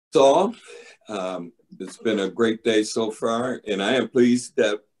So, it's been a great day so far, and I am pleased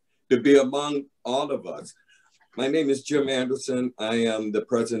to be among all of us. My name is Jim Anderson. I am the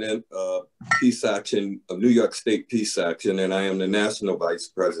president of Peace Action, of New York State Peace Action, and I am the national vice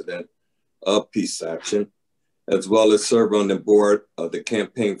president of Peace Action, as well as serve on the board of the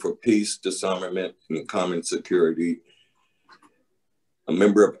Campaign for Peace, Disarmament, and Common Security, a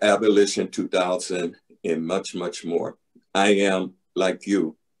member of Abolition 2000, and much, much more. I am, like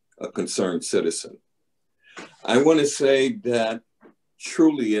you, a concerned citizen. I want to say that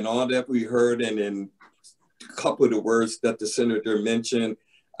truly in all that we heard and in a couple of the words that the senator mentioned,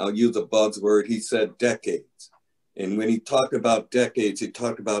 I'll use a buzzword, he said decades. And when he talked about decades, he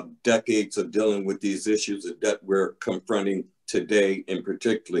talked about decades of dealing with these issues that we're confronting today, and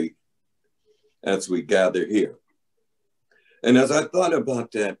particularly as we gather here. And as I thought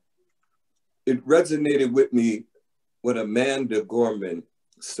about that, it resonated with me what Amanda Gorman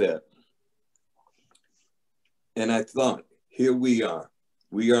said. And I thought, here we are.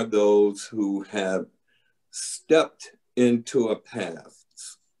 We are those who have stepped into a path.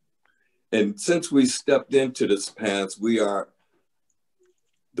 And since we stepped into this path, we are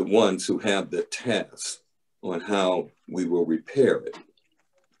the ones who have the task on how we will repair it.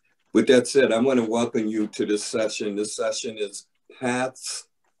 With that said, I want to welcome you to this session. This session is Paths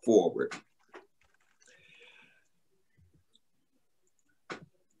Forward.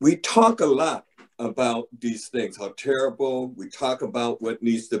 We talk a lot about these things, how terrible. We talk about what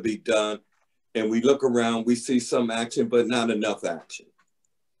needs to be done, and we look around, we see some action, but not enough action.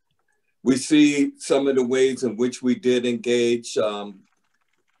 We see some of the ways in which we did engage,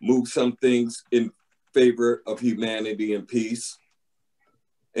 move some things in favor of humanity and peace,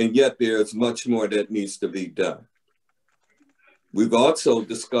 and yet there's much more that needs to be done. We've also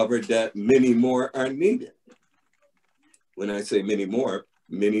discovered that many more are needed. When I say many more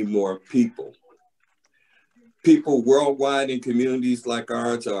people. People worldwide in communities like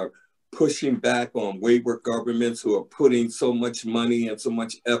ours are pushing back on wayward governments who are putting so much money and so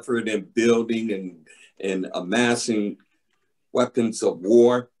much effort in building and amassing weapons of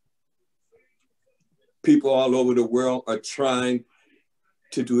war. People all over the world are trying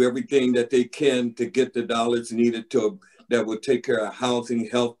to do everything that they can to get the dollars needed that will take care of housing,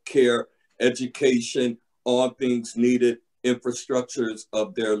 health care, education, all things needed, infrastructures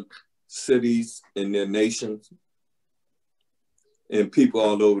of their cities and their nations. And people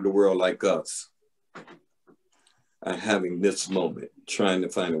all over the world like us are having this moment, trying to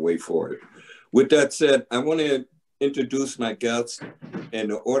find a way for it. With that said, I want to introduce my guests,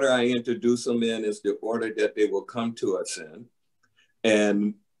 and the order I introduce them in is the order that they will come to us in.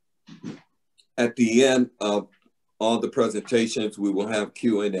 And at the end of all the presentations, we will have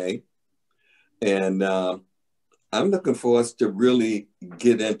Q&A. And I'm looking for us to really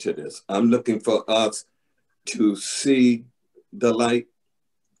get into this. I'm looking for us to see the light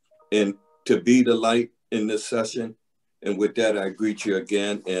and to be the light in this session. And with that, I greet you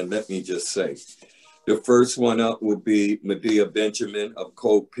again. And let me just say, the first one up will be Medea Benjamin of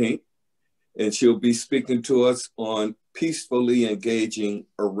CODEPINK. And she'll be speaking to us on peacefully engaging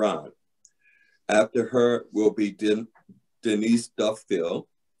Iran. After her will be Denise Duffield,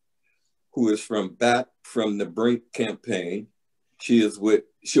 who is from Back from the Brink campaign.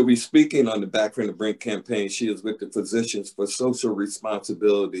 She'll be speaking on the Back from the Brink campaign. She is with the Physicians for Social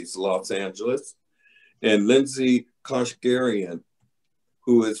Responsibilities, Los Angeles. And Lindsay Kashgarian,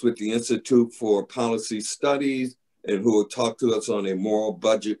 who is with the Institute for Policy Studies and who will talk to us on a moral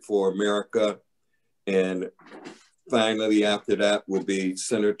budget for America. And finally, after that will be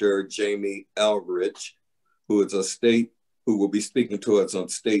Senator Jamie Elrich, who will be speaking to us on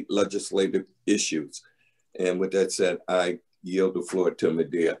state legislative issues. And with that said, I yield the floor to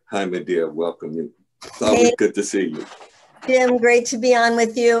Medea. Hi, Medea, welcome you. It's always good to see you. Jim, great to be on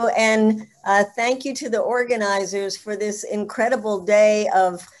with you. And thank you to the organizers for this incredible day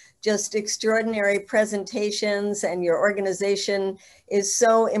of just extraordinary presentations, and your organization is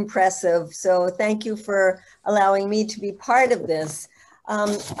so impressive. So thank you for allowing me to be part of this.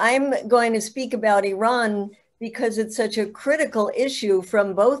 I'm going to speak about Iran because it's such a critical issue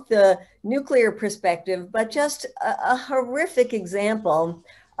from both the nuclear perspective, but just a horrific example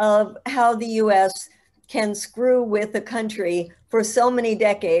of how the US can screw with a country for so many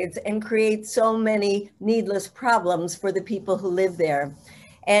decades and create so many needless problems for the people who live there.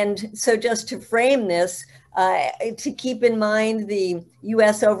 And so just to frame this, to keep in mind the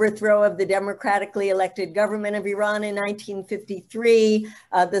US overthrow of the democratically elected government of Iran in 1953,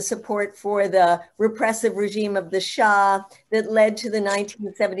 the support for the repressive regime of the Shah that led to the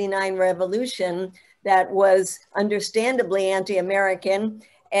 1979 revolution that was understandably anti-American,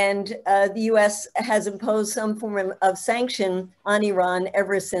 And the US has imposed some form of sanction on Iran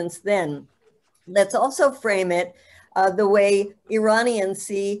ever since then. Let's also frame it the way Iranians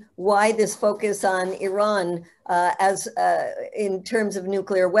see why this focus on Iran as in terms of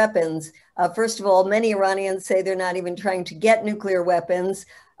nuclear weapons. First of all, many Iranians say they're not even trying to get nuclear weapons,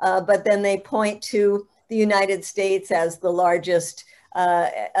 but then they point to the United States as the largest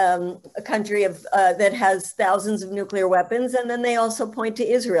country that has thousands of nuclear weapons. And then they also point to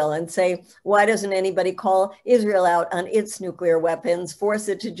Israel and say, why doesn't anybody call Israel out on its nuclear weapons, force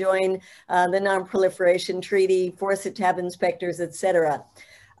it to join the Non-Proliferation Treaty, force it to have inspectors, et cetera.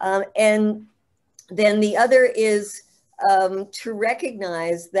 And then the other is to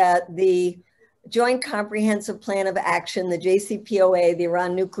recognize that the Joint Comprehensive Plan of Action, the JCPOA, the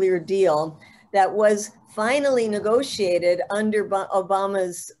Iran nuclear deal, that was finally negotiated under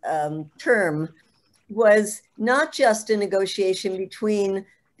Obama's term, was not just a negotiation between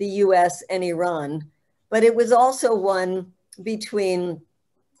the US and Iran, but it was also one between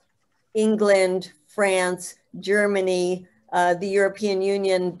England, France, Germany, the European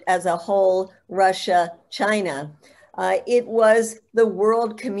Union as a whole, Russia, China. It was the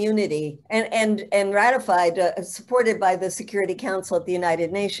world community and ratified, supported by the Security Council at the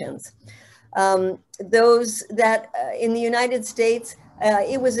United Nations. Those that in the United States,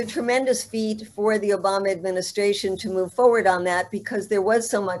 it was a tremendous feat for the Obama administration to move forward on that because there was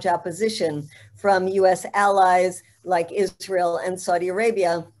so much opposition from US allies like Israel and Saudi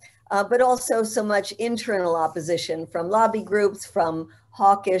Arabia, but also so much internal opposition from lobby groups, from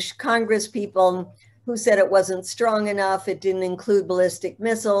hawkish Congress people who said it wasn't strong enough, it didn't include ballistic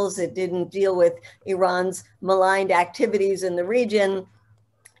missiles, it didn't deal with Iran's maligned activities in the region.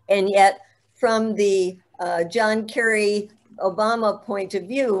 And yet, from the John Kerry Obama point of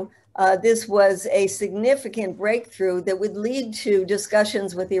view, this was a significant breakthrough that would lead to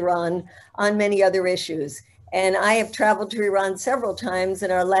discussions with Iran on many other issues. And I have traveled to Iran several times. In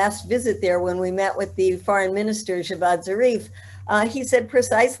our last visit there, when we met with the foreign minister, Javad Zarif, he said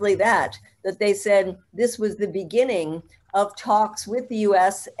precisely that they said this was the beginning of talks with the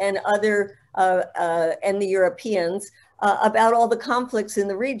US and other, and the Europeans about all the conflicts in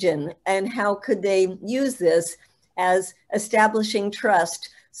the region and how could they use this as establishing trust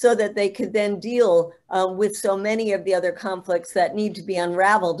so that they could then deal with so many of the other conflicts that need to be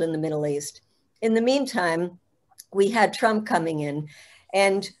unraveled in the Middle East. In the meantime, we had Trump coming in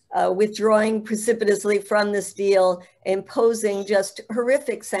and withdrawing precipitously from this deal, imposing just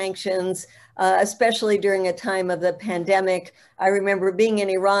horrific sanctions, especially during a time of the pandemic. I remember being in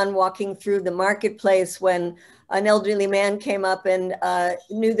Iran, walking through the marketplace when an elderly man came up and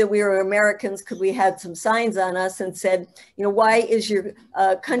knew that we were Americans because we had some signs on us and said, you know, why is your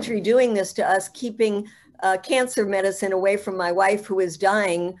country doing this to us, keeping cancer medicine away from my wife who is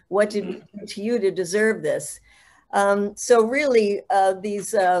dying? What did we do to you to deserve this? So really,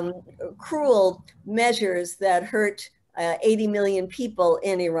 these cruel measures that hurt 80 million people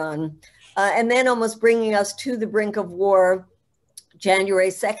in Iran, and then almost bringing us to the brink of war, January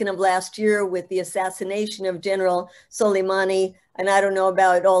 2nd of last year with the assassination of General Soleimani. And I don't know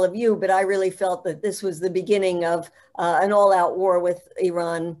about all of you, but I really felt that this was the beginning of an all-out war with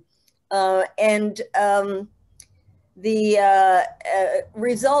Iran. The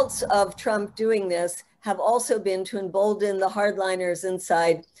results of Trump doing this have also been to embolden the hardliners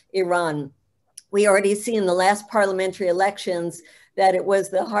inside Iran. We already see in the last parliamentary elections that it was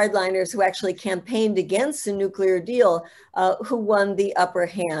the hardliners who actually campaigned against the nuclear deal who won the upper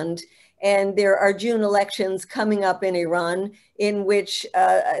hand. And there are June elections coming up in Iran in which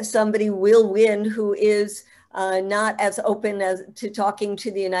somebody will win who is not as open as to talking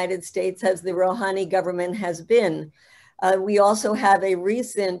to the United States as the Rouhani government has been. We also have a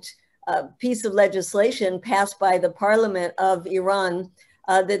recent piece of legislation passed by the parliament of Iran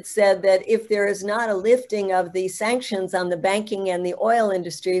that said that if there is not a lifting of the sanctions on the banking and the oil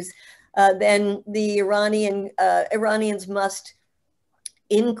industries, then the Iranians must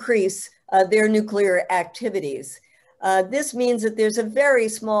increase their nuclear activities. This means that there's a very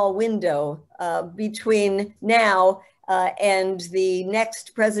small window between now and the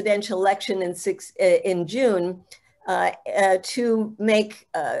next presidential election in June to make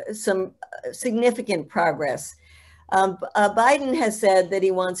some significant progress. Biden has said that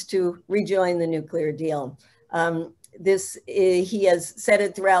he wants to rejoin the nuclear deal. He has said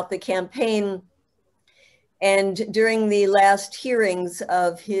it throughout the campaign, and during the last hearings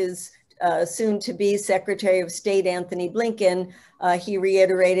of his soon-to-be Secretary of State, Anthony Blinken, he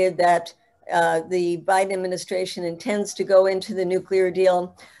reiterated that the Biden administration intends to go into the nuclear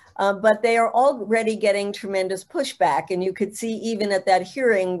deal. But they are already getting tremendous pushback. And you could see even at that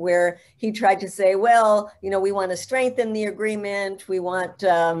hearing where he tried to say, well, you know, we want to strengthen the agreement. We want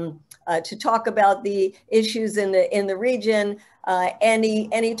to talk about the issues in the region. And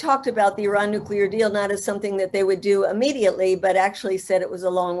he talked about the Iran nuclear deal not as something that they would do immediately, but actually said it was a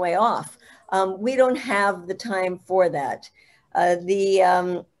long way off. We don't have the time for that.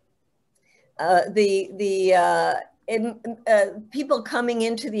 People coming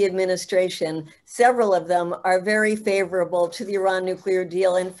into the administration, several of them are very favorable to the Iran nuclear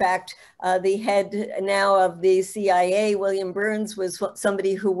deal. In fact, the head now of the CIA, William Burns, was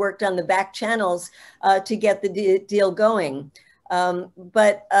somebody who worked on the back channels to get the deal going.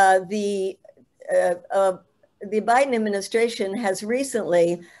 But the Biden administration has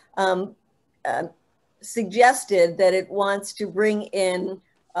recently suggested that it wants to bring in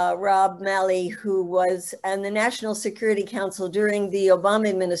Rob Malley, who was on the National Security Council during the Obama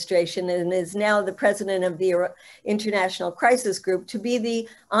administration and is now the president of the International Crisis Group, to be the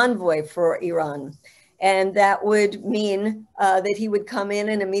envoy for Iran. And that would mean that he would come in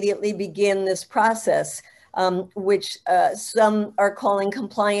and immediately begin this process, which some are calling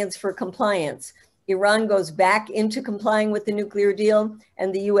compliance for compliance. Iran goes back into complying with the nuclear deal,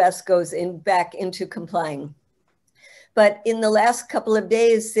 and the US goes back into complying. But in the last couple of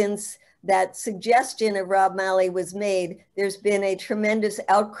days since that suggestion of Rob Malley was made, there's been a tremendous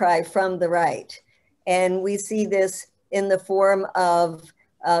outcry from the right. And we see this in the form of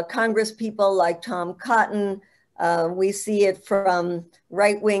Congress people like Tom Cotton. We see it from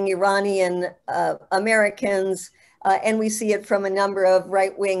right-wing Iranian Americans, and we see it from a number of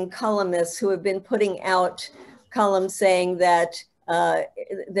right-wing columnists who have been putting out columns saying that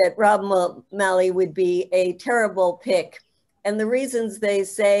that Rob Malley would be a terrible pick. And the reasons they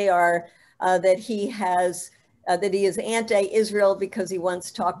say are that he is anti-Israel because he once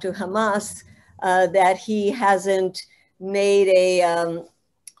talked to Hamas, that he hasn't made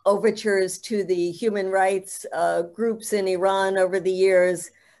overtures to the human rights groups in Iran over the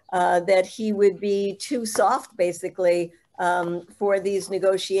years, that he would be too soft, basically, for these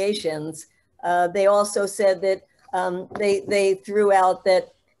negotiations. They also said that they threw out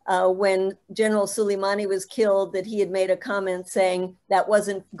that when General Soleimani was killed, that he had made a comment saying that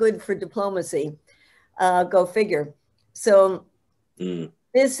wasn't good for diplomacy. Go figure. So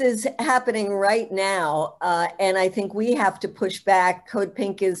this is happening right now, and I think we have to push back.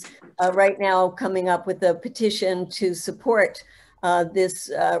 CODEPINK is right now coming up with a petition to support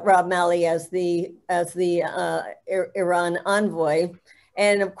this Rob Malley as the Iran envoy,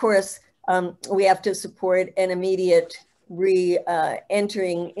 and of course we have to support an immediate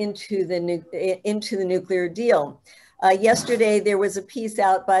re-entering into the nuclear deal. Yesterday, there was a piece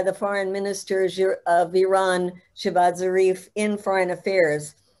out by the foreign minister of Iran, Javad Zarif, in Foreign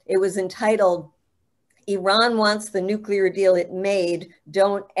Affairs. It was entitled, "Iran wants the nuclear deal it made.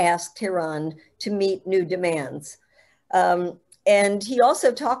 Don't ask Tehran to meet new demands." And he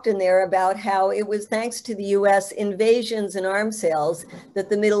also talked in there about how it was thanks to the US invasions and arms sales that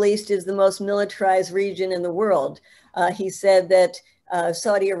the Middle East is the most militarized region in the world. He said that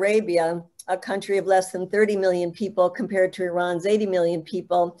Saudi Arabia, a country of less than 30 million people compared to Iran's 80 million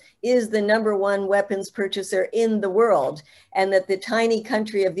people, is the #1 weapons purchaser in the world. And that the tiny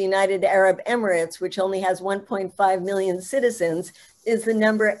country of the United Arab Emirates, which only has 1.5 million citizens, is the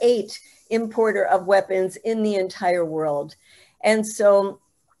 #8 importer of weapons in the entire world. And so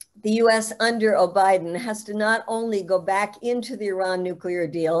the US under Biden has to not only go back into the Iran nuclear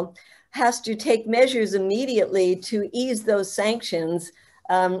deal, has to take measures immediately to ease those sanctions.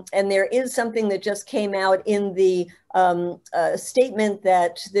 And there is something that just came out in the statement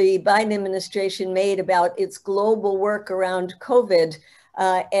that the Biden administration made about its global work around COVID.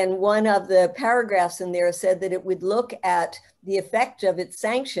 And one of the paragraphs in there said that it would look at the effect of its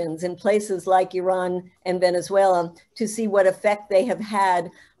sanctions in places like Iran and Venezuela to see what effect they have had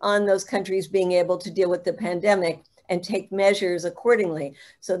on those countries being able to deal with the pandemic and take measures accordingly.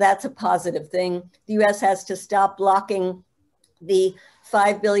 So that's a positive thing. The US has to stop blocking the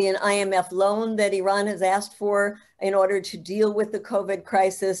 $5 billion IMF loan that Iran has asked for in order to deal with the COVID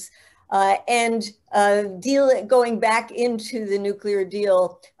crisis. Going back into the nuclear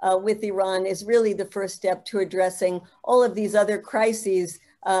deal with Iran is really the first step to addressing all of these other crises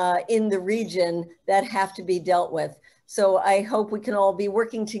in the region that have to be dealt with. So I hope we can all be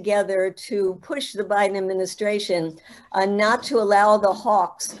working together to push the Biden administration not to allow the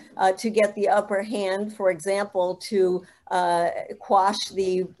hawks to get the upper hand, for example, to quash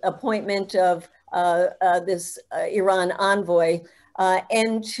the appointment of this Iran envoy,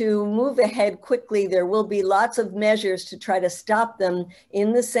 and to move ahead quickly. There will be lots of measures to try to stop them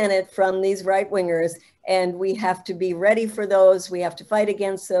in the Senate from these right-wingers, and we have to be ready for those. We have to fight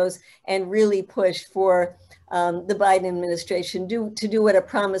against those and really push for the Biden administration to do what it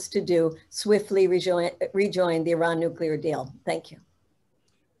promised to do, swiftly rejoin the Iran nuclear deal. Thank you.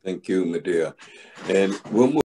 Thank you, Medea. And we'll move